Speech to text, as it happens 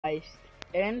Heist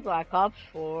in Black Ops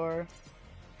 4.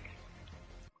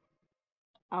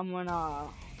 I'm gonna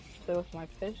play with my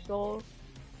pistol.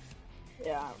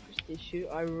 Yeah, prestige shoot.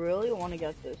 I really want to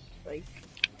get this. Like,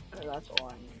 that's all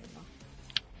I need to know.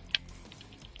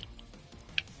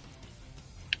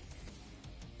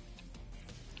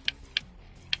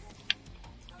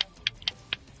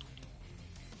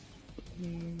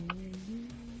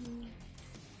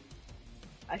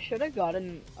 I should have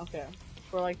gotten, okay,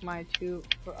 for like my two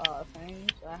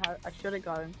things, I should have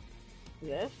gotten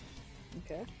this.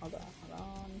 Okay, hold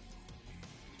on.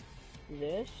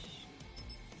 This,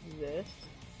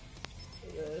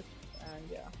 and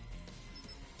yeah.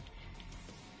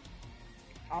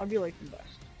 I'll be like the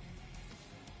best.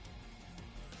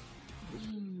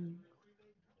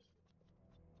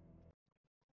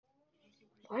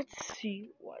 Let's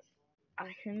see what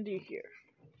I can do here.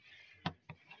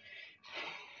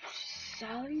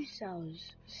 Sally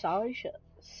sells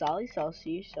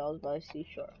seashells by the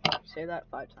seashore. Say that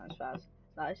 5 times fast.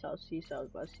 Sally sells seashells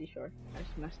by the seashore. I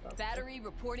just messed up. Battery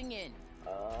reporting in.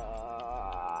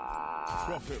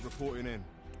 Prophet reporting in.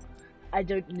 I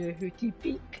don't know who to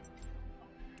pick.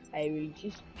 I will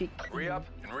just pick. Re-up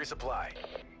and resupply.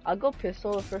 I'll go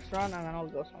pistol the first round and then I'll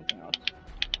go something else.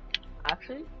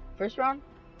 Actually, first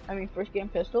game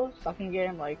pistol, second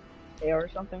game like AR or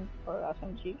something, or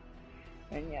SMG.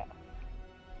 And yeah.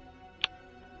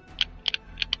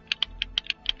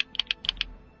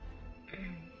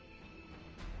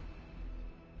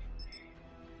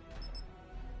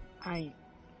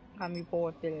 Mi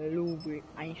porta l'ubi,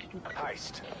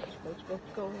 Heist. Let's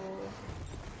go.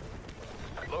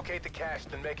 Locate the cache,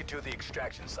 then make it to the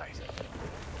extraction site.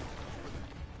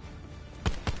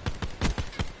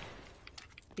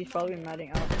 He's probably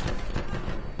matting out.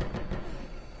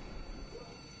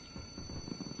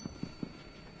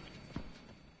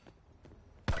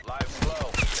 Live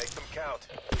slow. Make them count.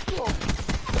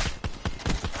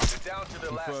 They're down to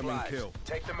their last lives. Kill.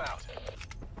 Take them out.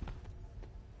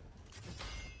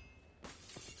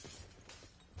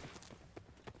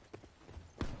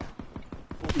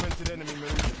 Enemy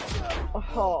move.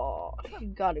 Oh, you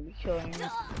gotta be killing me.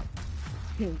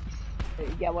 You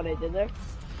get what I did there?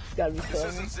 You gotta be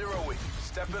killing me. This isn't 0 week.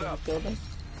 Step it up. Okay,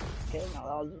 no, that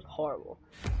was horrible.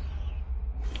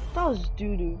 That was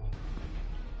doo-doo.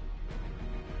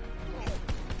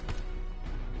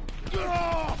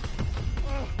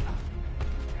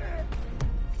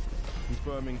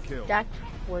 Confirming kill. That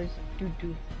was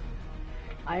doo-doo.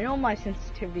 I know my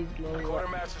sensitivity is low.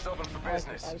 Quartermaster's open for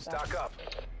business. Stock up.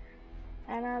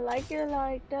 And I like it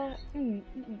like that.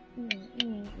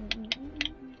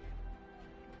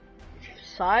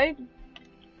 Side?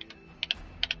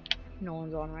 No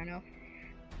one's on right now.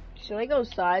 Should I go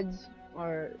sides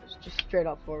or just straight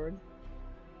up forward?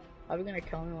 Are we gonna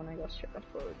kill me when I go straight up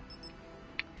forward?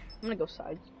 I'm gonna go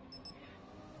sides.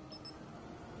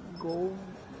 Go.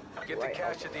 Get the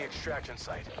cache at the extraction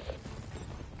site.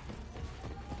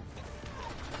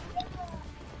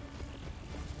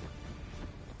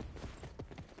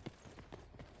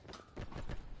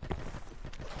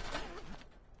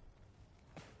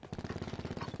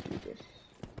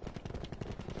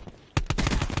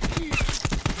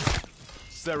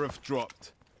 Seraph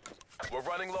dropped. We're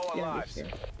running low on lives. Here.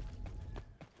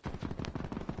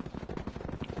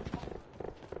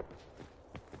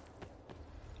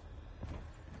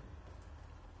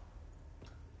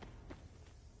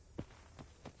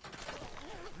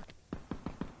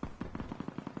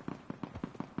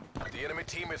 The enemy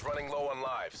team is running low on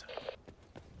lives.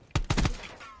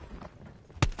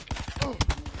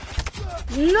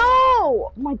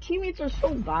 No! My teammates are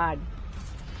so bad.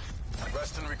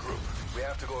 Rest and regroup. We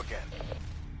have to go again.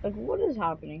 Like, what is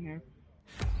happening here?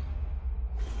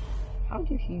 How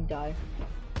did he die?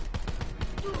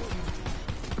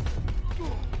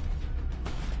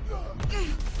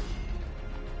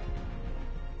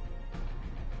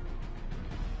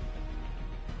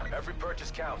 Every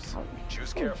purchase counts.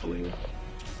 Choose carefully.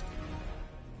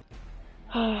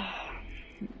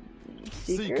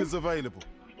 Seekers available.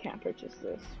 I can't purchase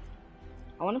this.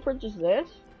 I want to purchase this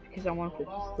because I want to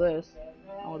purchase this.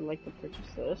 I would like to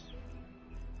purchase this.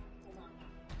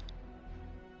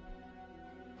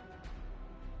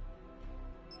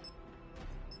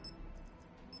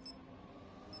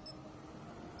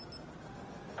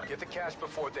 Get the cash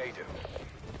before they do.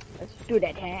 Let's do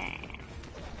that.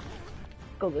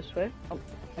 Go this way. Oh,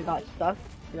 I got stuck.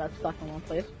 I got stuck in one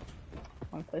place.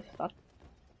 Stuck.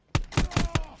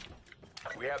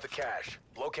 We have the cache.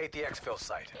 Locate the exfil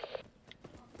site.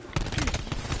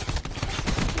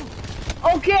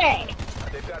 Okay!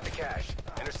 They've got the cache.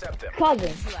 Intercept them.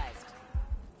 Cousin.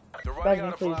 They're running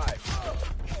out of Please. lives.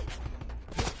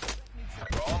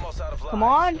 Come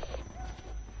on.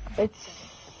 It's...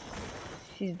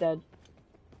 He's dead.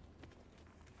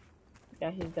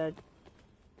 Yeah, he's dead.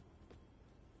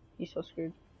 He's so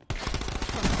screwed.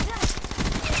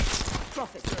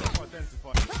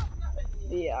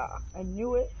 Yeah, I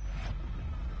knew it.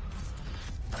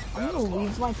 I'm gonna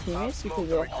leave my teammates because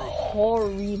they're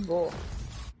horrible.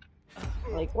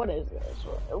 Like, what is this?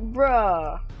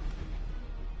 Bruh.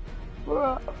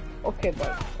 Bruh. Okay,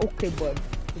 bud. Okay, bud.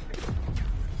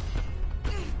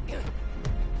 Okay.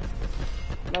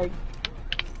 Like,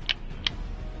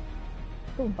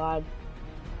 so bad.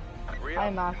 Hi,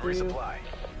 Matthew. Resupply.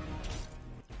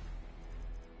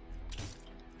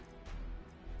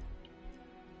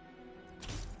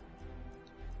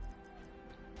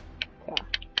 Yeah.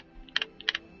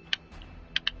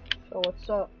 So what's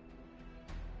up?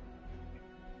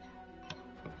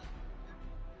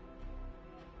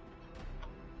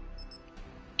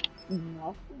 Nothing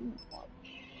much.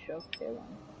 Okay then.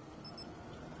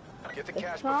 Get the This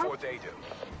cash time? before they do.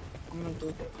 I'm gonna do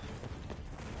it. Go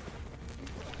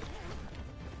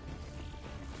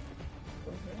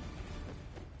here.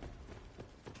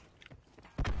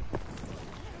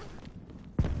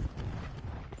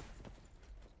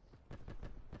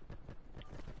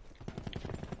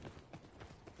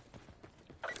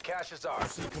 The cash is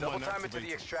ours. Double time it to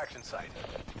the extraction site.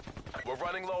 We're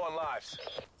running low on lives.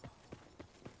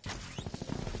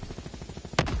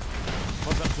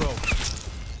 Contact 12.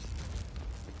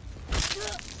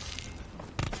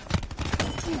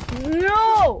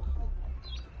 No!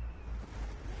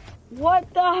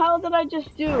 What the hell did I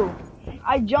just do?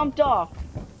 I jumped off.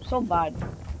 So bad.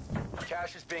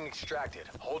 Cash is being extracted.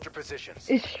 Hold your positions.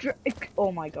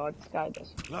 Oh my god, this guy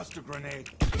does. Cluster grenade.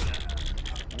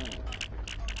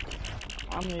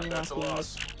 I'm leaving my That's a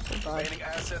loss. teammates. So bad. Remaining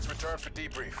assets returned for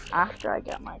debrief. After I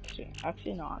get my team.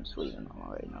 Actually, no, I'm just leaving them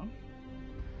right now.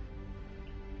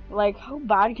 Like, how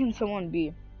bad can someone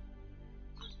be?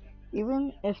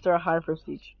 Even if they're high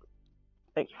prestige.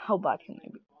 Like, how bad can they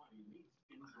be?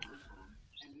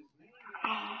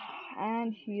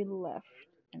 And he left.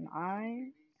 And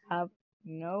I have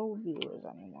no viewers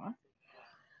anymore.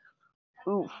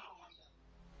 Oof.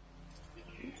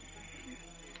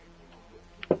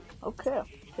 Okay.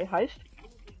 Okay, Heist.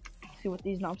 See what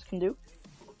these knobs can do.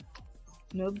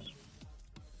 Noobs.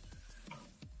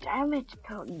 Damn it,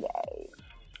 Cody.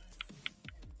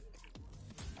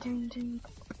 Ding, ding,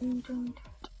 ding, ding,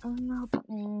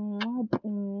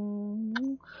 ding.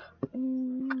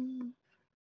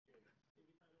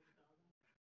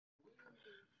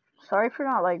 Sorry for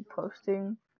not like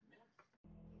posting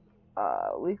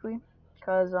weekly,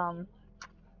 cause I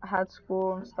had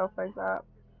school and stuff like that,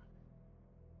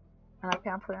 and I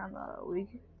can't play on the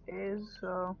weekdays,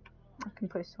 so I can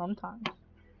play sometimes.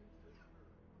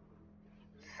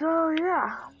 So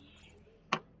yeah,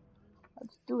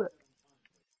 let's do it.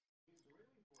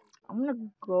 I'm gonna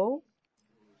go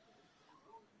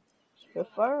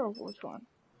Spitfire or which one?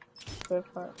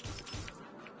 Spitfire.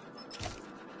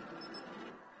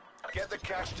 Get the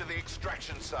cash to the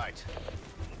extraction site.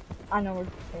 I know where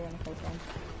they're gonna come from.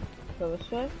 Go this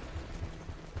way.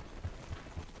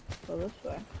 Go this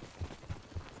way.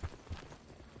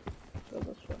 Go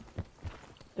this way.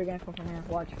 They're gonna come from here.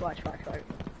 Watch.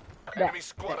 Enemy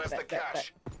squad has the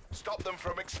cash. Stop them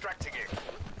from extracting it.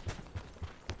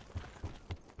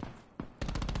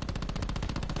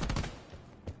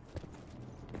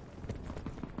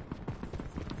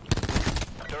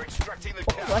 They're extracting the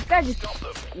cash. That guy just... Stop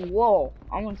them. Whoa,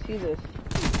 I want to see this.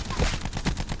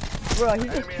 Bro, he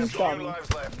just Enemy has two-shot few me.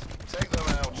 lives left. Take them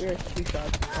out. Here's two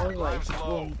shots. I was like, Lives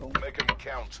low. boom, boom. Make them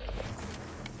count.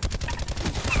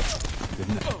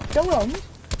 Kill him.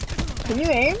 Can you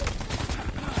aim?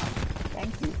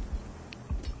 Thank you.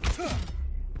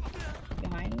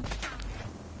 Behind.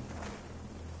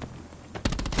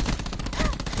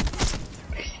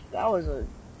 That was a...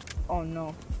 Oh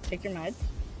no. Take your meds.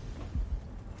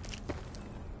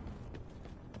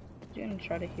 You gonna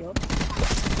try to heal?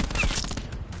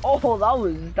 Oh,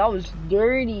 that was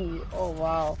dirty. Oh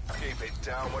wow. Keep it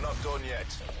down. We're not done yet.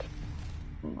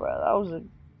 Bro, that was a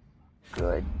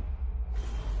good.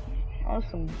 That was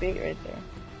some bait right there.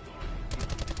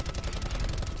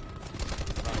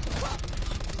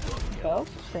 Okay, I'll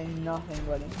say nothing,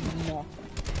 buddy. Nothing.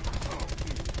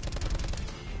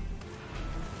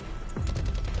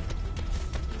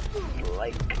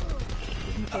 Like,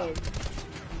 okay.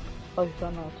 Oh, he's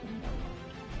done that.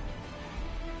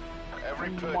 Every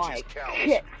My purchase counts.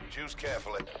 shit. Choose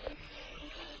carefully.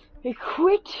 Hey,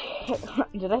 quit.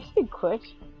 Did I say quit?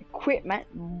 Equipment.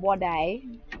 What I?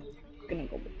 Gonna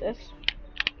go with this.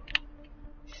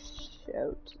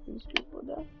 Shout these people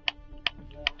down.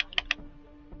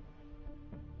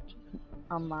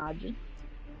 Imagine.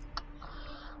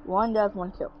 One death,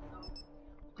 one kill.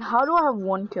 How do I have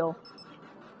one kill?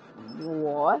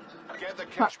 What? Get the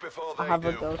cash before I they have do.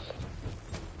 a ghost.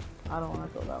 I don't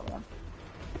want to go that way.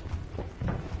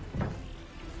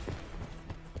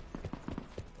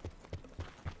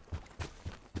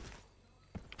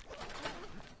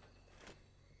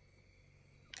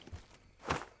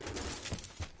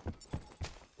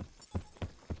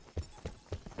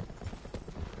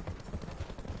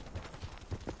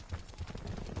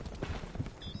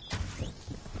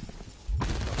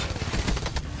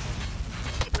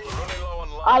 Running low on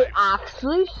I lives.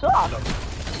 actually suck.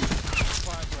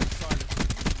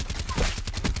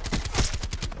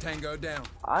 Tango down.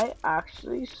 I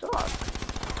actually suck.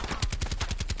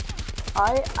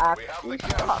 I We have actually the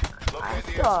cash. suck. I Locate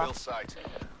the suck. exfil site.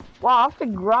 Wow, I have to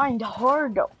grind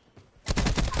hard though.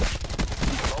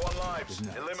 Low on lives.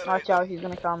 Eliminate Watch them. out, he's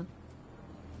gonna come.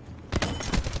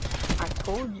 I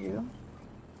told you.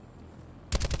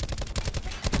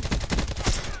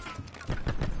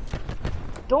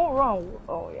 Don't run.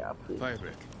 Oh yeah, please.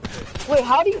 Firebreak. Wait,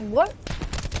 how do you, what?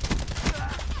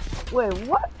 Wait,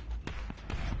 what?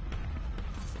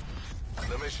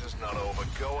 The mission's not over.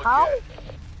 Go How? again.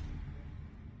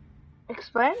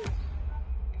 Explain?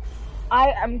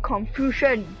 I am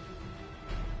confusion.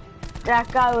 That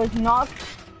guy was knocked,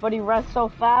 but he ran so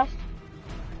fast.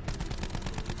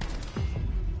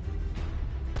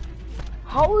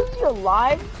 How is he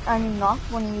alive and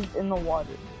knocked when he's in the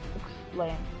water?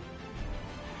 Explain.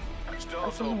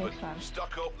 Doors doesn't make open. sense.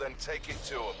 Stuck up, then take it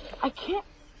to him. I can't.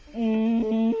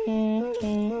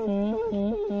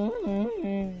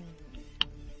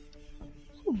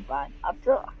 So bad.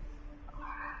 After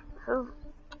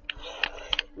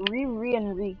re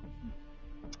and re.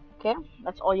 Okay,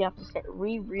 that's all you have to say.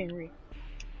 Re and re.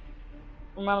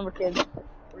 Remember, kids.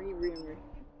 Re and re.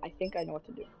 I think I know what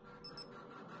to do.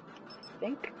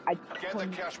 Get the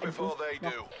cash before they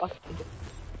do. What to do.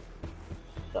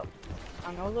 So,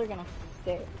 I know they're gonna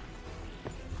stay.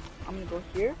 I'm gonna go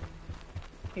here,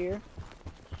 here,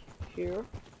 here.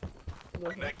 Go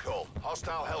here. Net call.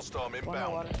 Hostile Hellstorm Go in the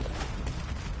inbound. water.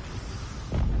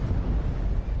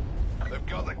 They've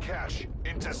got the cash.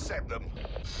 Intercept them.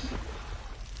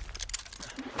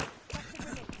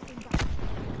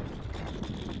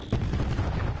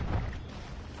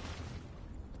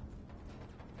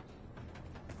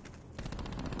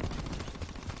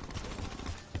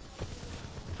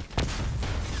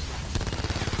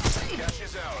 Cash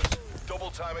is ours. Double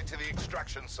time it to the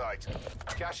extraction site.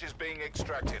 Cash is being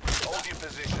extracted. Hold your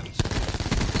positions.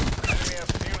 Enemy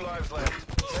has few lives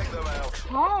left. Take them out.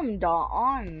 Calm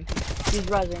down. He's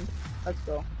resin. Let's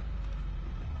go.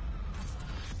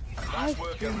 Nice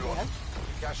work, everyone.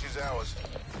 Cash is ours.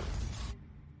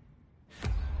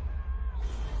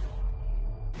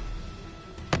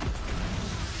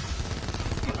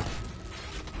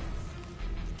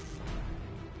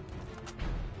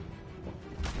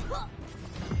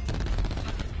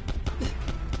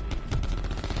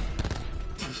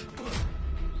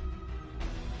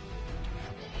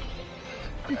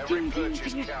 Every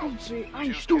purchase counts.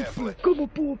 Choose carefully. Come on,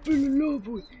 boy, fell in love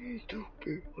with you.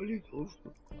 Stupid.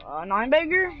 9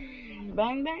 bagger?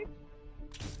 Bang bang?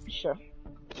 Sure.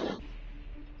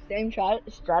 Same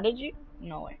strategy?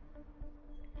 No way.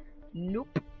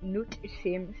 Nope. Not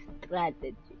same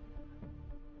strategy.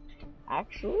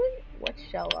 Actually, what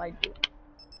shall I do?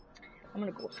 I'm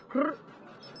gonna go skrr,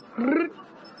 skrr,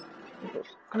 go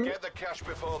skrr. Get the cash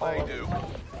before they do.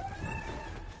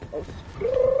 Oh,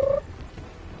 skrr.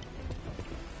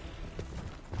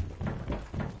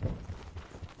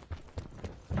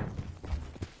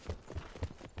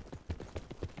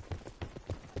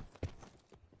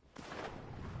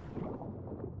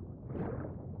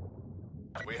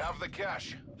 We have the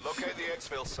cash. Locate the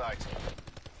exfil site.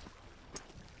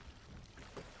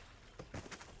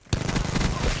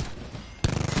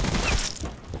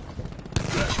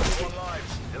 One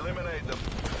lives. Eliminate them.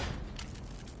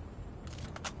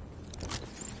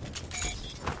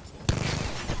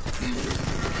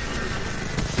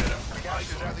 Cash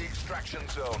is at the extraction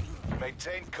zone.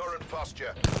 Maintain current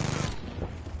posture.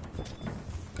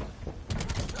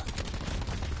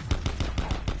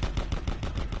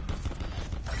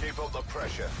 Keep up the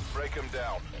pressure. Break them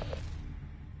down.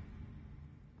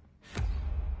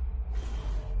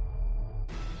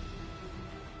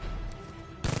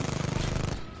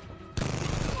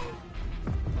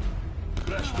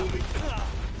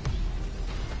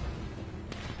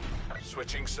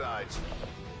 Switching sides.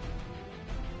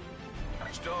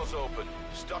 Doors open.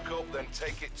 Stuck up, then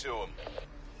take it to them.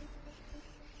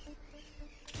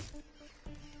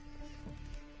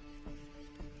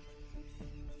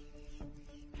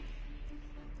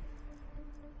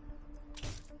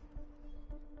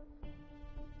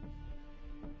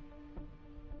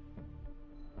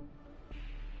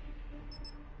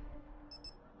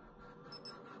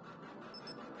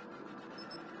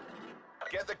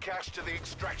 Get the cash to the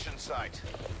extraction site.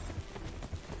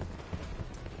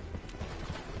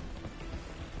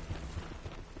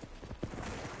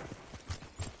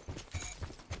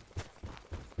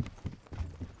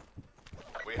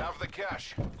 We have the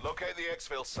cash. Locate the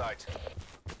exfil site.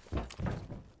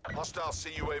 Hostile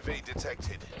CUAV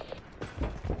detected.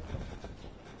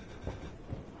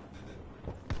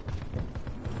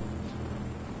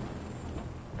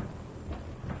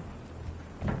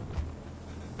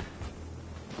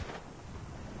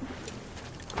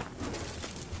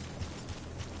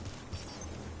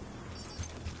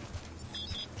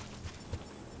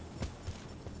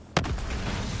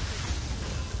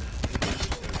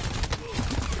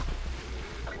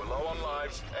 We're low on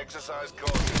lives. Exercise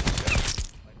caution.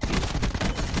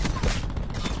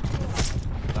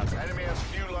 Enemy has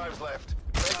few lives left.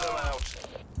 Take them out.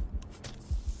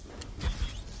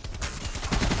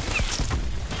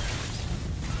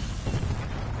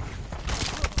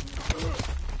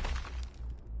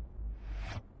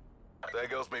 There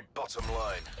goes my bottom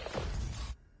line.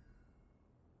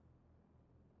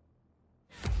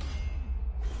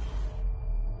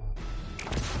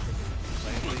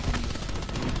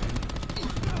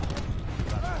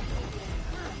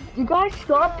 You guys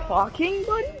stop talking,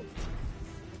 buddy?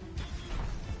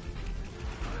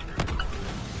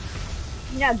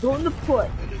 Yeah, go in the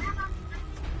port.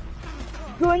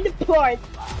 Go in the port.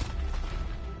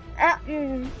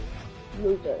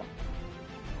 Loser.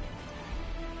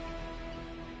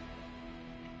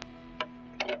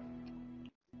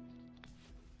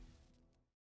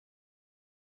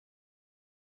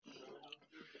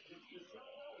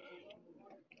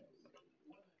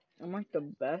 I'm like the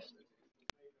best.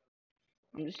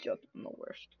 I'm just joking, I'm the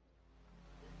worst.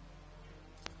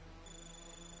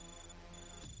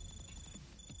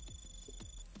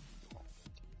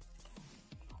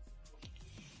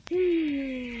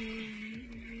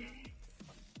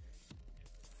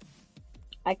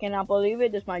 I cannot believe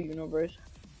it, this is my universe.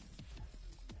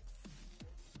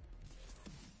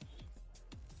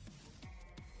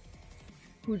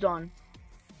 Who's on?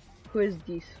 Who is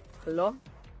this? Hello?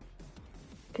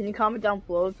 Can you comment down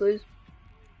below, please?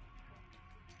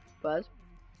 Buzz?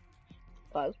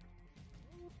 Buzz?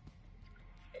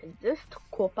 Is this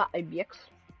Copa IBX?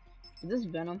 Is this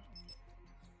Venom?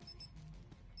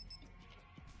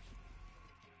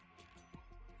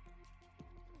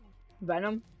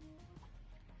 Venom?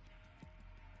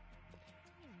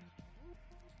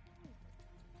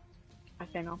 I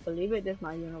cannot believe it, this is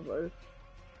my universe.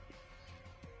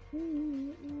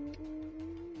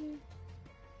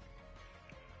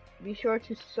 Be sure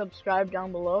to subscribe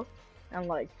down below and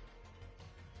like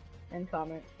and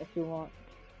comment if you want.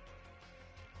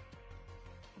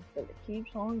 But it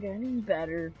keeps on getting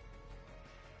better.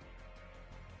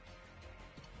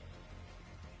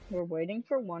 We're waiting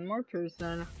for one more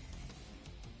person.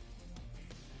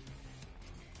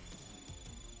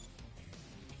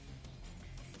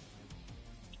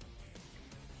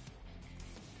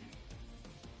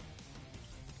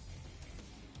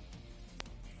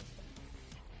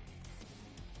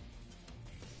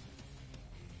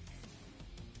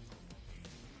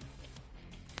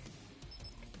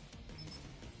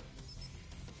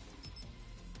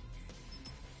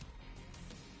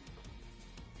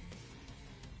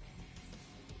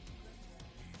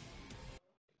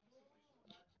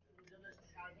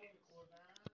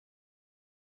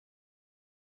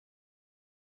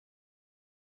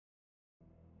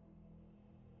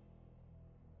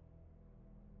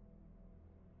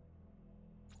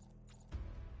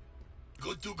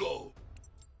 Good to go.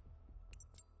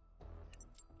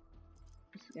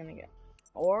 It's gonna get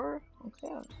or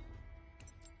okay.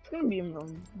 It's gonna be a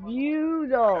review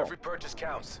though. Every purchase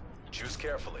counts. Choose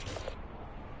carefully.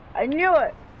 I knew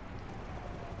it.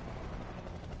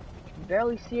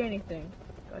 Barely see anything.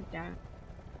 God damn.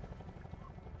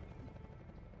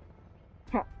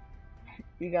 Huh.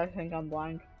 You guys think I'm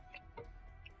blind?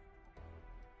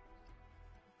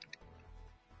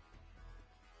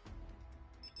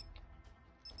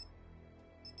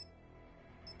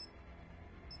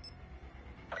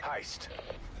 Heist.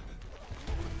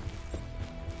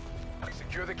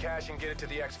 Secure the cash and get it to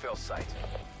the exfil site.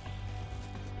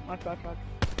 Watch, watch, watch.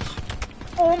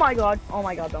 Oh my god. Oh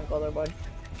my god, don't go there, bud.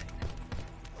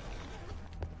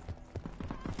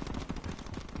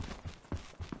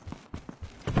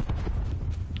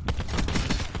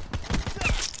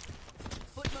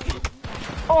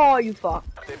 Oh, you fuck.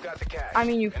 They've got the cash. I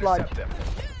mean, you flood. Intercept them.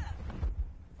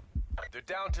 They're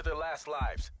down to their last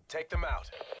lives. Take them out.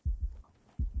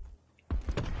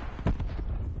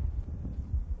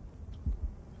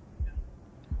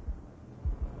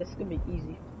 This is gonna be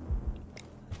easy.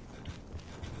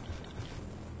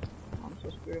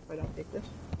 screwed if I don't take this.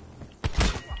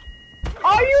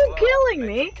 Are you killing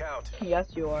me? Count. Yes,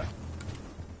 you are.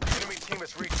 Enemy team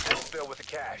has reached Hillsville with the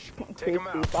cash. Take them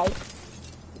Crispy out. fight.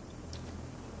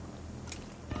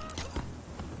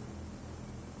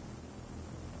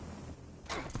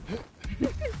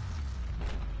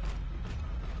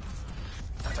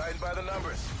 Tighten by the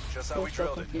numbers. Just how So we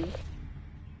drilled it. confused.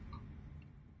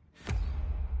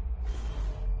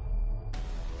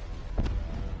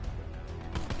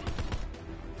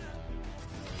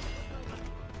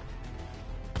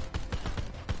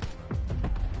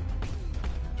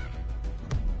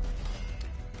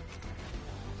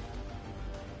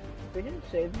 They didn't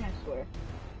save me, I swear.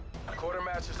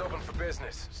 Quartermaster's open for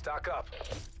business. Stock up.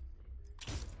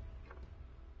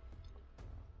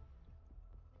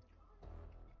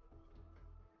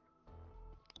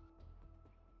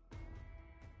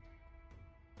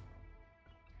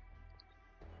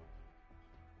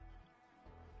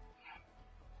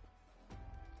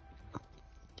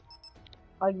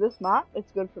 Like this map,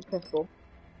 it's good for pistol.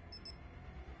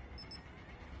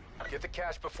 Get the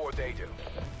cash before they do.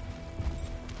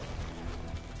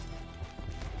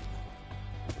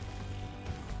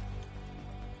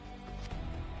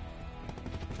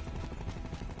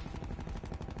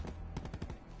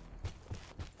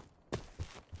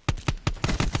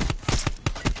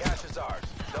 Cash is ours.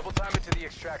 Double time it to the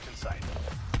extraction site.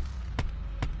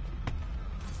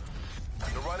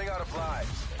 They're running out of lives.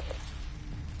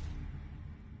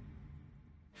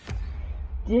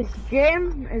 This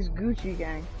game is Gucci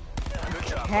Gang. Good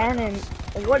job. Cannon,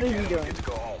 what is he doing? Get to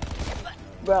go home.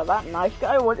 Bro, that knife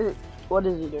guy, what is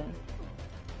he doing?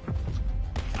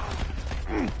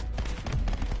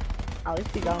 At least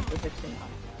he got him for 69.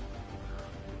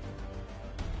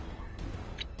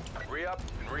 Re-up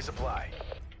and resupply.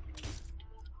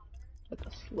 Like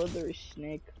a slithery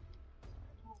snake.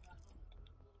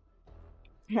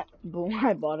 Boom,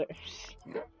 I bought it.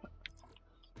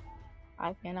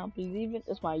 I cannot believe it.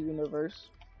 It's my universe.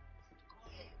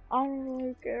 I don't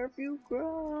really care if you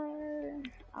cry.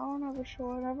 I don't have a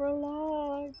short ever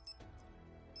lie.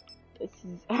 This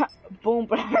is boom.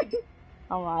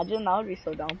 Imagine that would be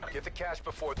so dumb. Get the cash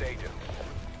before they do.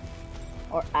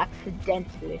 Or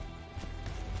accidentally.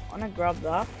 I'm gonna grab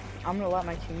that. I'm gonna let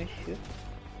my teammates shoot.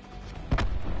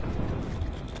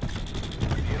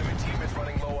 The enemy team is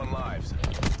running low on lives.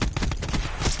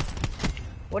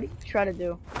 What do you try to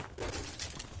do?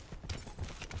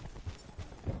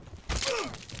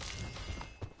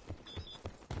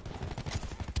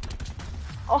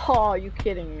 Oh, are you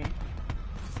kidding me?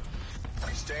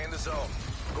 Stay in the zone.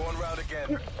 Going round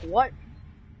again. What?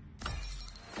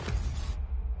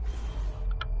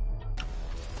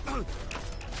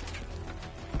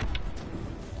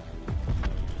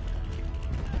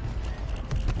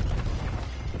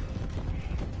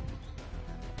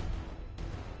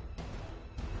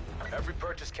 Every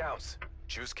purchase counts.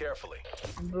 Choose carefully.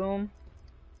 Boom.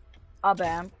 A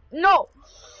bam. No!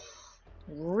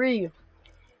 Re.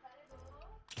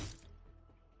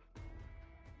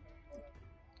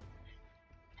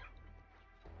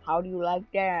 How do you like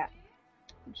that?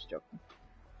 I'm just joking.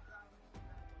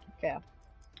 Okay.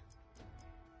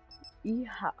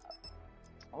 Yeah.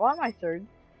 Why am I third?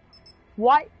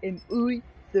 Why am I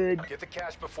third? Get the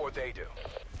cash before they do.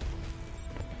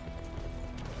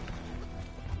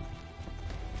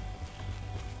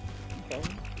 Okay.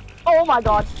 Oh my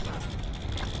god.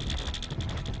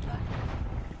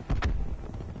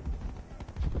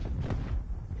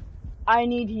 I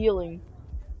need healing.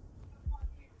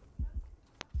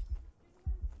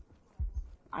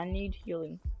 I need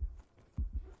healing.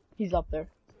 He's up there.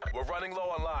 We're running low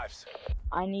on lives.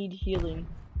 I need healing.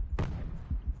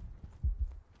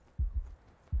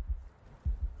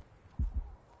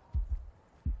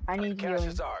 I need Cash healing.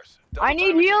 is ours. I need time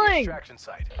it to the healing! extraction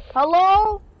site.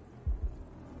 Hello?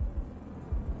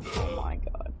 Oh my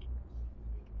god.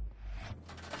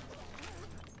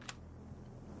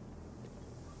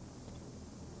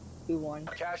 We won.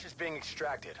 Cash is being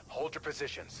extracted. Hold your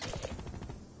positions.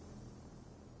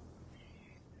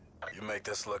 You make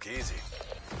this look easy.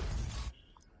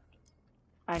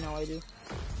 I know I do.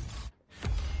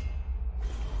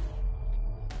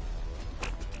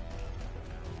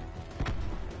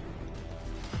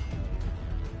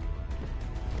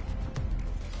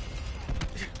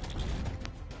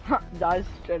 Dies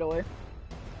straight away.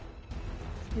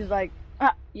 He's like,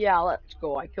 ah, yeah, let's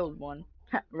go. I killed one.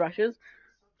 Rushes.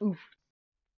 Oof.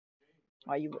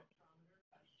 Why you?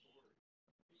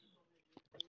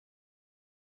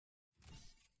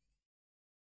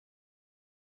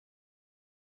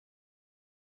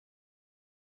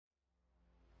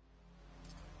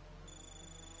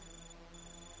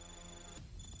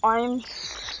 I'm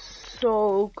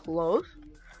so close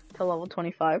to level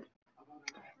 25.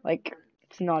 Like,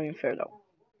 it's not even fair though.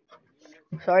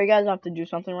 Sorry guys, I have to do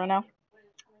something right now.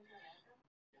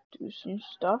 Do some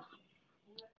stuff.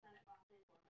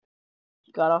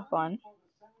 Got off on.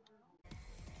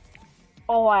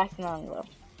 Oh, I accidentally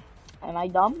left. Am I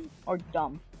dumb or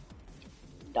dumb?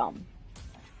 Dumb.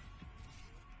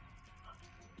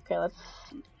 Okay, let's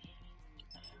see.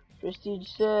 Prestige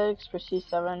 6, Prestige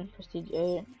 7, Prestige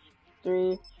 8,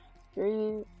 3,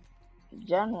 3,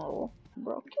 General.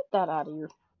 Bro, get that out of here.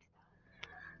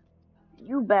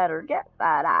 You better get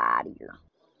that out of here.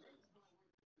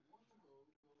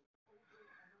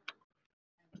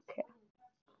 Okay,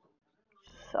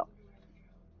 so.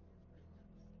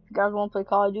 If you guys want to play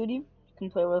Call of Duty, you can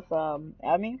play with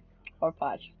Abby or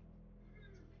Patch.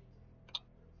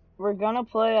 We're gonna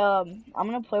play, I'm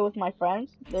gonna play with my friends.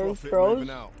 They're Profit pros.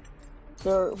 moving out.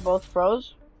 They're both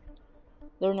pros.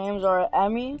 Their names are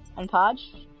Emmy and Patch.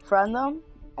 Friend them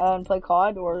and play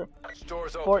COD or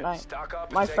Stores open. Fortnite. Stock up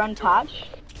and My take friend it to 'em. Patch,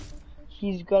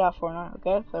 he's good at Fortnite,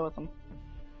 okay? Play with him.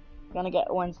 Gonna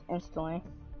get wins instantly.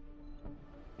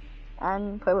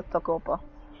 And play with Takopa.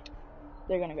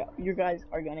 They're gonna go. You guys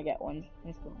are gonna get wins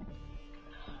instantly.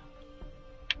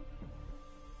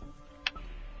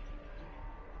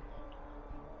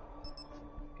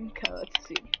 Okay, let's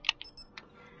see.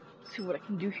 Let's see what I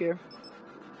can do here.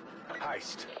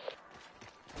 Heist.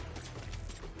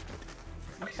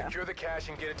 Okay. Secure the cash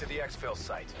and get it to the exfil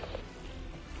site.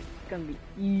 It's gonna be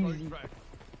easy.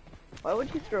 Why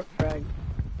would you throw a frag?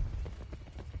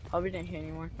 Probably didn't hit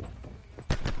anymore.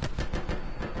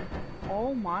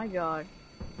 Oh my god.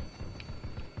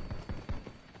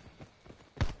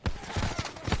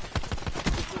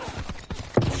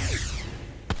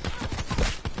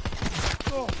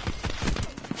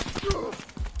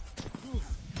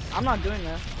 I'm not doing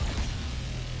that.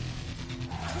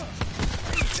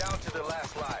 Down to the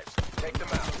last lives. Take them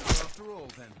out. After all,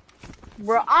 then.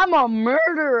 Bro, I'm a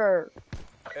murderer!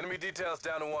 Enemy details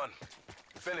down to 1.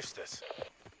 Finish this.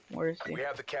 Where is he? We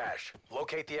have the cash.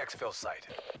 Locate the exfil site.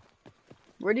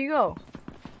 Where'd he go?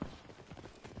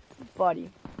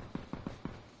 Buddy.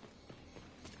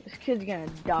 This kid's gonna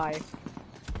die.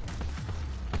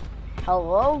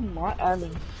 Hello, my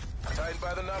enemy. Tighten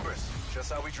by the numbers.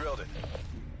 Just how we drilled it.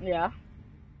 Yeah.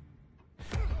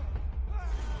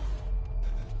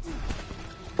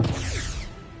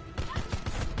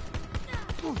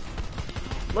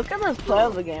 Look at this play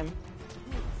of the game.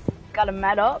 Gotta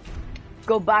mat up,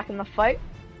 go back in the fight.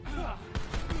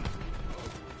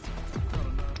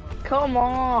 Come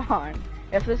on!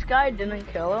 If this guy didn't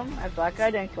kill him, if that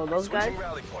guy didn't kill those guys, Switching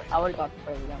rally point. I would've got the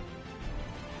play of the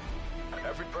game.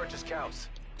 Every purchase counts.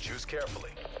 Choose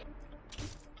carefully.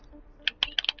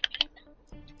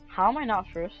 How am I not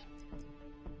first?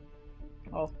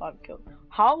 Oh, 5 kills.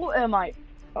 How am I?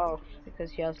 Oh,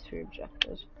 because he has 3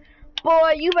 objectives.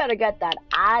 Boy, you better get that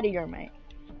out of here, mate.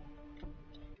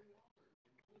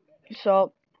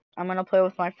 So, I'm gonna play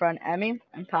with my friend Emmy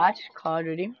and Patch, Call of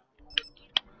Duty.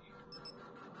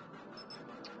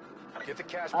 Get the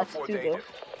cash Let's before do they do. this.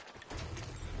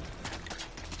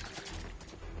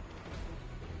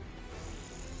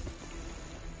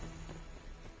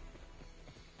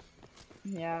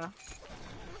 Yeah.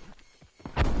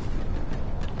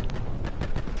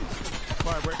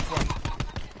 Fire right front.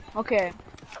 Okay.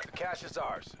 The cash is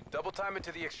ours. Double time it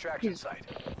to the extraction site.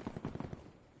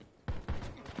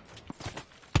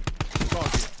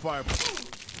 Target. Fire.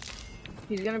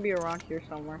 He's gonna be around here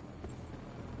somewhere.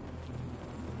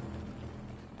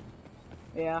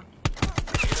 Yeah.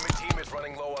 The enemy team is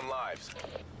running low on lives.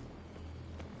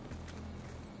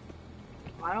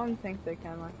 I don't think they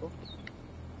can, Michael.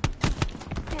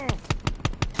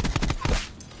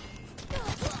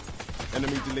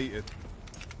 Enemy deleted.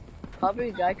 Probably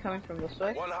a guy coming from this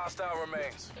way. 1 hostile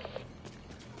remains.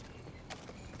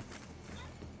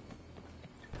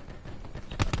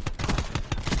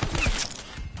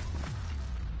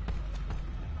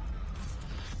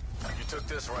 You took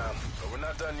this round, but we're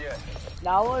not done yet.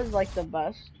 That was like the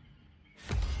best.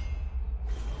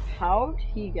 How'd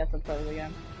he get the play of the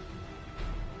game?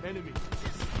 Enemy.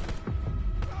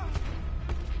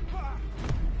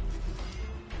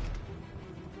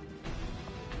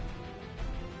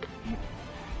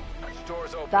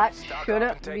 Doors open. That Stock up and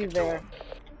shouldn't take be it to there. 'em.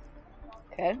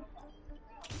 Okay.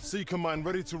 Seeker mine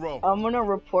ready to roll. I'm gonna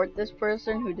report this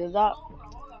person who did that.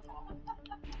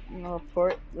 I'm gonna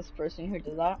report this person who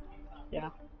did that.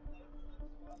 Yeah.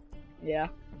 Yeah.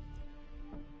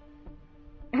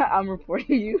 I'm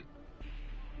reporting you.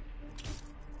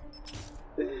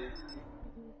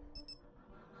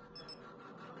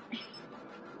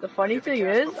 The funny Get the thing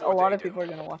cash is, a before lot they of do. people are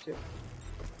gonna watch it.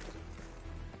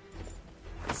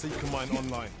 Seeker mine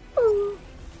online.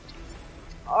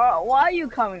 Why are you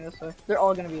coming this way? They're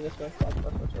all gonna be this way. Watch.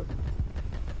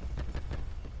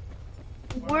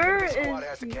 Where Enemy squad is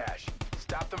has the he? cash.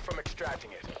 Stop them from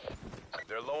extracting it.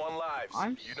 They're low on lives.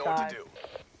 I'm You know what sad. to do.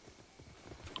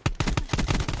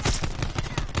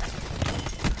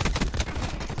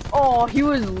 Oh, he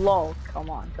was low. Come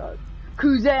on, cuz.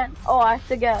 Kuzan. Oh, I have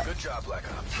to get Good job, Black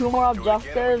Ops. 2 more Do it again and we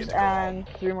objectives get to go home. and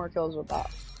 3 more kills with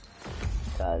that.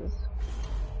 Because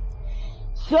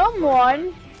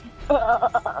someone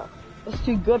is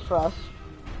too good for us.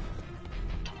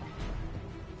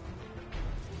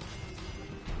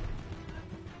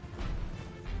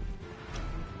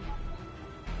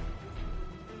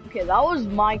 Okay, that was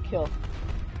my kill.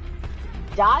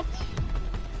 That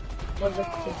was a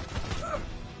kill.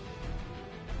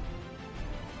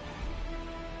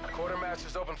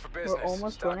 Quartermaster's open for business. We're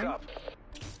almost Stock winning. up.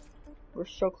 We're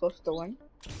so close to win.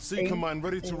 Seeker mine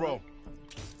ready to roll.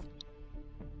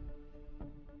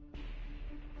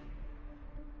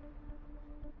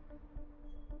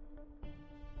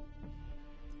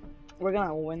 We're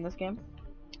gonna win this game.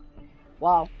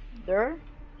 Wow, they're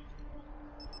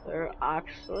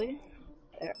actually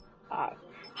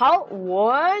how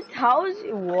what? How is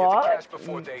what? cash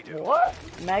before they do. What?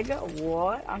 Mega?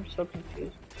 What? I'm so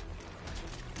confused.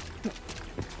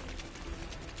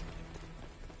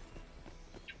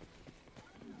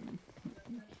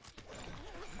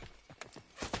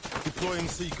 Deploying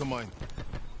Seeker mine.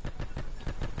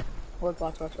 Watch.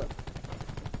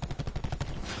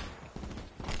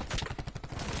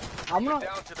 I'm You're gonna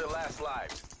down to the last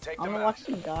lives. Take I'm them gonna out. watch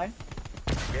them die.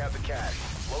 We have the cash.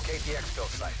 Locate the exfil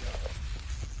site.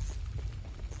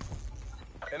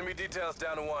 Enemy details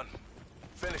down to 1.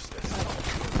 Finish this.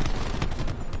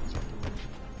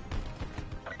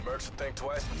 Mercs will think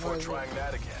twice before Where is it? trying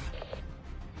that again.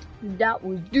 That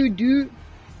was doo.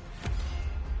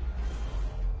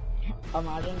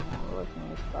 Imagine looking at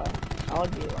this guy. I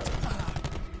would be like,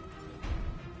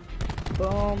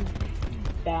 boom,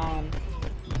 bam,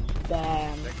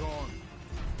 They're gone.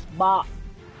 bop,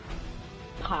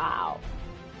 pow.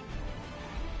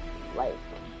 Like,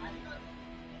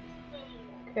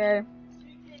 okay.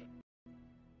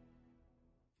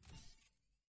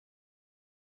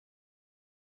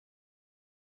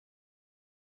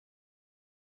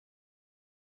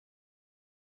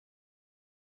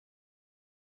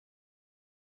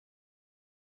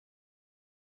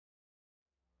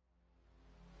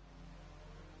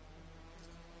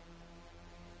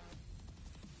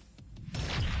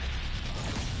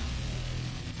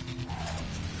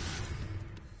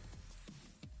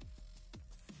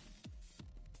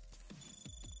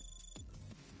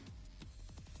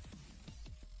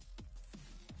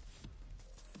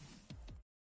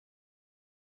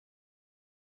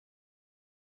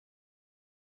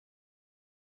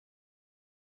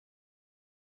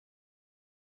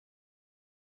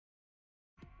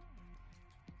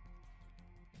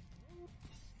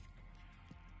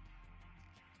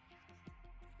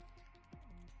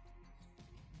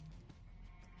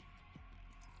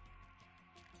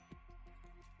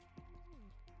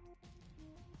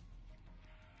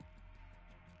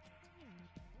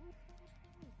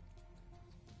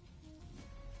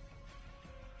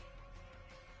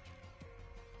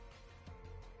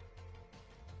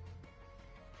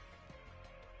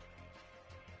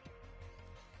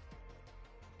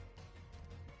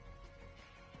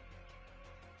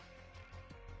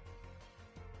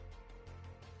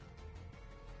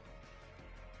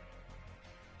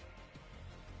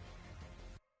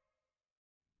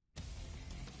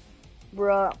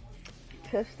 Bruh,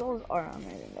 pistols are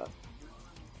amazing though.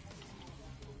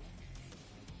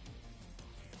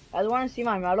 I just want to see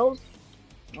my medals.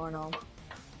 Or no.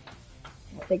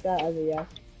 I'll take that as a yes.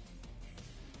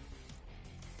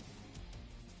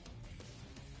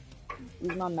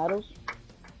 These my medals.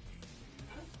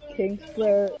 King's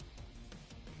Flare.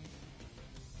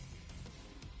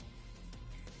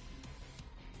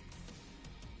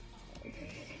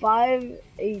 Five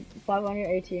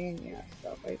 518, yeah,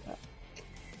 stuff like that.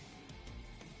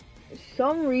 For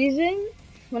some reason,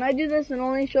 when I do this, it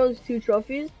only shows 2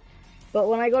 trophies. But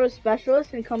when I go to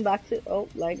specialist and come back to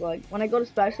like when I go to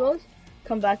specialist,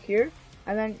 come back here,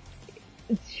 and then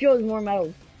it shows more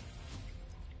medals.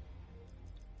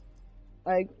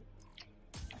 Like,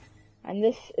 and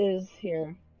this is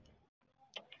here.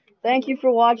 Thank you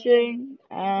for watching,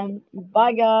 and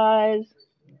bye guys.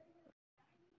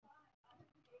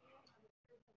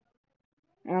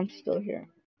 And I'm still here.